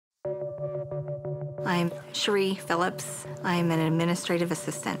I'm Cherie Phillips. I'm an administrative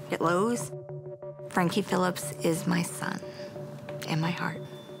assistant at Lowe's. Frankie Phillips is my son and my heart.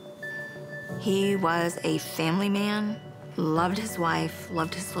 He was a family man, loved his wife,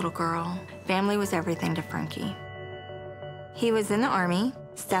 loved his little girl. Family was everything to Frankie. He was in the Army,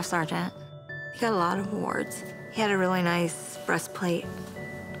 Staff Sergeant. He got a lot of awards. He had a really nice breastplate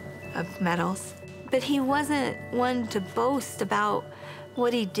of medals. But he wasn't one to boast about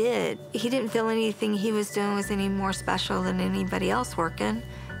what he did. He didn't feel anything he was doing was any more special than anybody else working.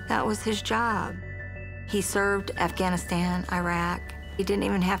 That was his job. He served Afghanistan, Iraq. He didn't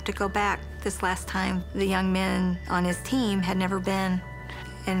even have to go back this last time. The young men on his team had never been,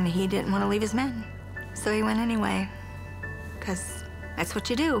 and he didn't want to leave his men. So he went anyway, because that's what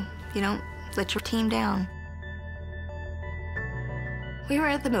you do. You don't let your team down. We were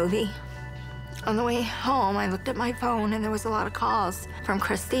at the movie. On the way home, I looked at my phone, and there was a lot of calls from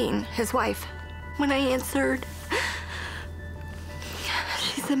Christine, his wife. When I answered,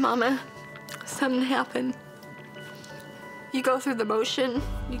 she said, "Mama, something happened. You go through the motion,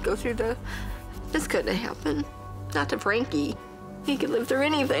 you go through the, this couldn't have happened. Not to Frankie. He could live through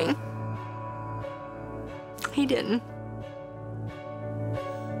anything. He didn't."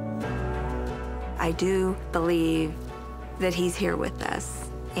 I do believe that he's here with us,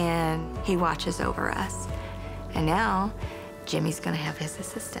 and he watches over us. And now, Jimmie's gonna have his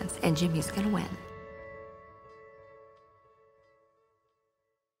assistants, and Jimmie's gonna win.